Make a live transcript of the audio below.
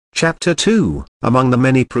Chapter 2. Among the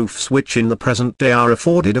many proofs which in the present day are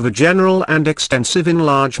afforded of a general and extensive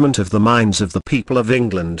enlargement of the minds of the people of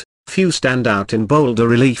England, few stand out in bolder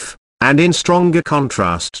relief, and in stronger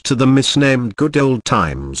contrast to the misnamed good old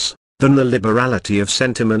times, than the liberality of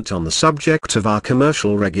sentiment on the subject of our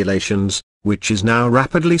commercial regulations, which is now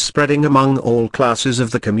rapidly spreading among all classes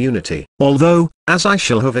of the community. Although, as I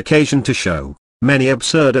shall have occasion to show, many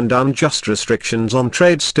absurd and unjust restrictions on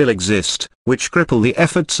trade still exist, which cripple the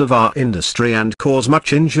efforts of our industry and cause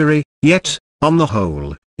much injury, yet, on the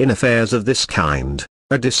whole, in affairs of this kind,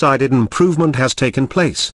 a decided improvement has taken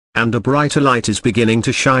place, and a brighter light is beginning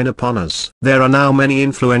to shine upon us. There are now many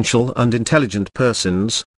influential and intelligent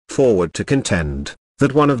persons, forward to contend,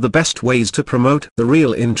 that one of the best ways to promote the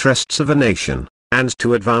real interests of a nation, and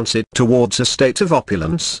to advance it towards a state of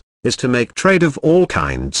opulence, is to make trade of all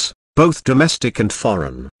kinds, both domestic and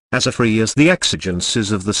foreign, as free as the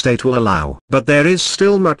exigencies of the state will allow. But there is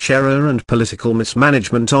still much error and political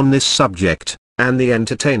mismanagement on this subject, and the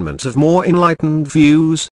entertainment of more enlightened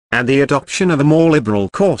views, and the adoption of a more liberal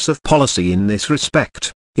course of policy in this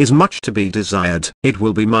respect, is much to be desired. It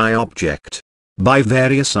will be my object, by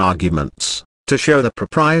various arguments, to show the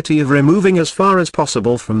propriety of removing as far as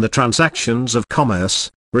possible from the transactions of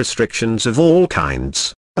commerce, restrictions of all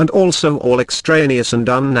kinds, and also all extraneous and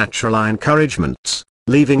unnatural encouragements,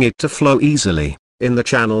 leaving it to flow easily, in the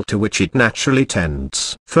channel to which it naturally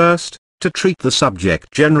tends. First, to treat the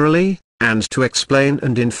subject generally, and to explain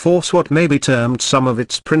and enforce what may be termed some of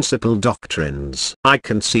its principal doctrines. I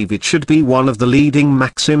conceive it should be one of the leading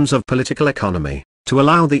maxims of political economy, to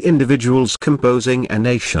allow the individuals composing a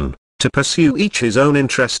nation, to pursue each his own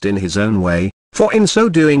interest in his own way, for in so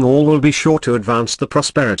doing all will be sure to advance the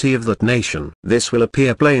prosperity of that nation. This will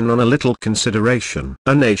appear plain on a little consideration.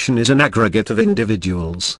 A nation is an aggregate of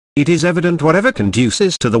individuals. It is evident whatever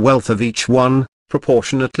conduces to the wealth of each one,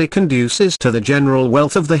 proportionately conduces to the general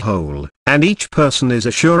wealth of the whole, and each person is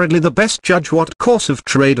assuredly the best judge what course of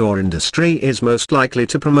trade or industry is most likely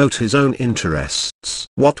to promote his own interests.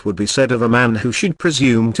 What would be said of a man who should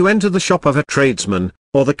presume to enter the shop of a tradesman,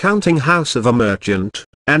 or the counting house of a merchant,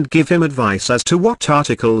 and give him advice as to what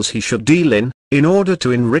articles he should deal in order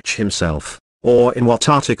to enrich himself, or in what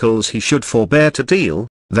articles he should forbear to deal,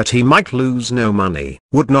 that he might lose no money?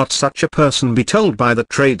 Would not such a person be told by the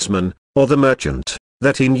tradesman, or the merchant,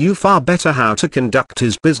 that he knew far better how to conduct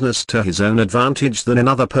his business to his own advantage than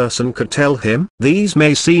another person could tell him? These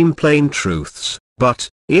may seem plain truths, but,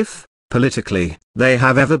 if, politically, they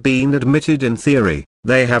have ever been admitted in theory,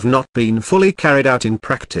 they have not been fully carried out in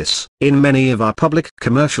practice. In many of our public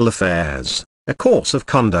commercial affairs, a course of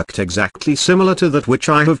conduct exactly similar to that which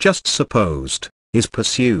I have just supposed, is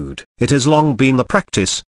pursued. It has long been the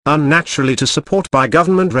practice, unnaturally to support by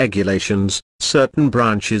government regulations, certain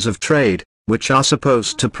branches of trade, which are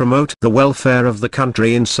supposed to promote the welfare of the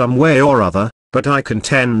country in some way or other, but I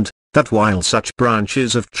contend, that while such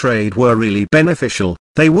branches of trade were really beneficial,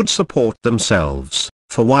 they would support themselves,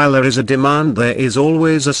 for while there is a demand there is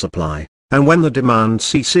always a supply, and when the demand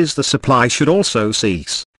ceases the supply should also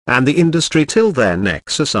cease, and the industry till then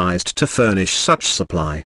exercised to furnish such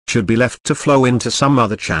supply, should be left to flow into some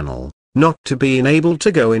other channel, not to be enabled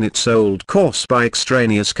to go in its old course by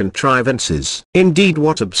extraneous contrivances. Indeed,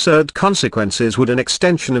 what absurd consequences would an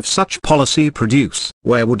extension of such policy produce?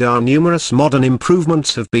 Where would our numerous modern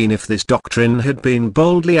improvements have been if this doctrine had been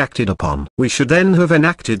boldly acted upon? We should then have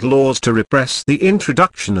enacted laws to repress the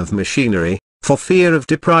introduction of machinery, for fear of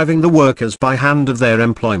depriving the workers by hand of their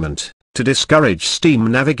employment, to discourage steam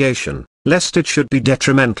navigation, lest it should be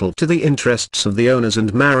detrimental to the interests of the owners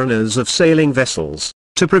and mariners of sailing vessels,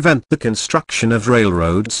 to prevent the construction of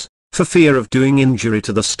railroads, for fear of doing injury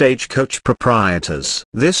to the stagecoach proprietors.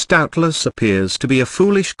 This doubtless appears to be a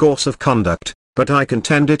foolish course of conduct, but I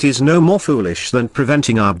contend it is no more foolish than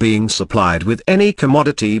preventing our being supplied with any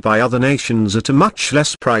commodity by other nations at a much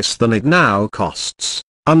less price than it now costs,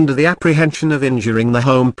 under the apprehension of injuring the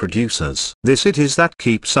home producers. This it is that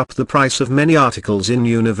keeps up the price of many articles in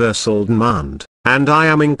universal demand, and I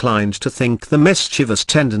am inclined to think the mischievous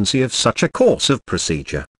tendency of such a course of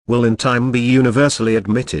procedure will in time be universally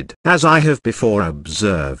admitted. As I have before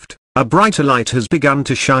observed, a brighter light has begun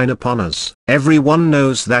to shine upon us. Every one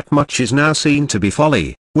knows that much is now seen to be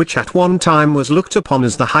folly, which at one time was looked upon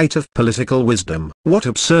as the height of political wisdom. What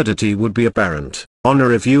absurdity would be apparent, on a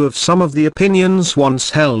review of some of the opinions once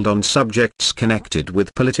held on subjects connected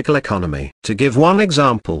with political economy. To give one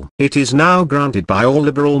example, it is now granted by all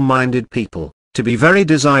liberal-minded people, to be very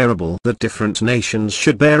desirable that different nations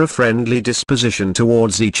should bear a friendly disposition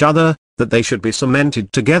towards each other, that they should be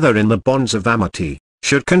cemented together in the bonds of amity,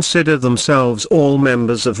 should consider themselves all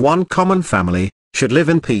members of one common family, should live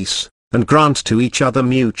in peace, and grant to each other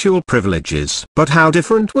mutual privileges. But how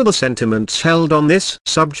different were the sentiments held on this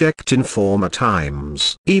subject in former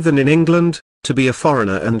times. Even in England, to be a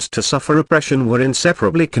foreigner and to suffer oppression were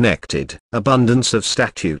inseparably connected. Abundance of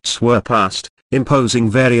statutes were passed, imposing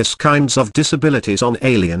various kinds of disabilities on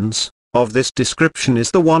aliens. Of this description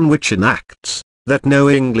is the one which enacts, that no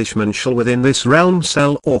Englishman shall within this realm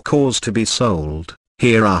sell or cause to be sold,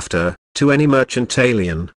 hereafter, to any merchant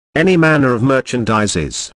alien, any manner of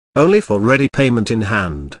merchandises, only for ready payment in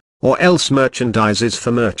hand, or else merchandises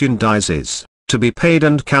for merchandises, to be paid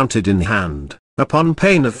and counted in hand, upon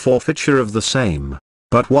pain of forfeiture of the same.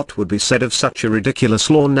 But what would be said of such a ridiculous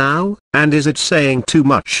law now? And is it saying too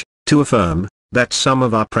much, to affirm, that some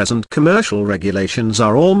of our present commercial regulations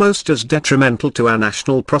are almost as detrimental to our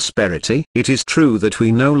national prosperity? It is true that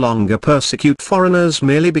we no longer persecute foreigners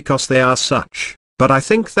merely because they are such, but I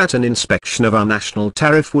think that an inspection of our national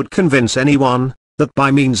tariff would convince anyone, that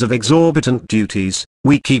by means of exorbitant duties,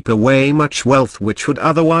 we keep away much wealth which would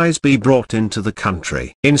otherwise be brought into the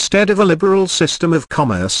country. Instead of a liberal system of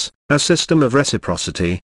commerce, a system of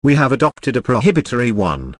reciprocity, we have adopted a prohibitory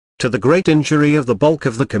one, to the great injury of the bulk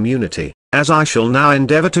of the community, as I shall now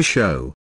endeavor to show.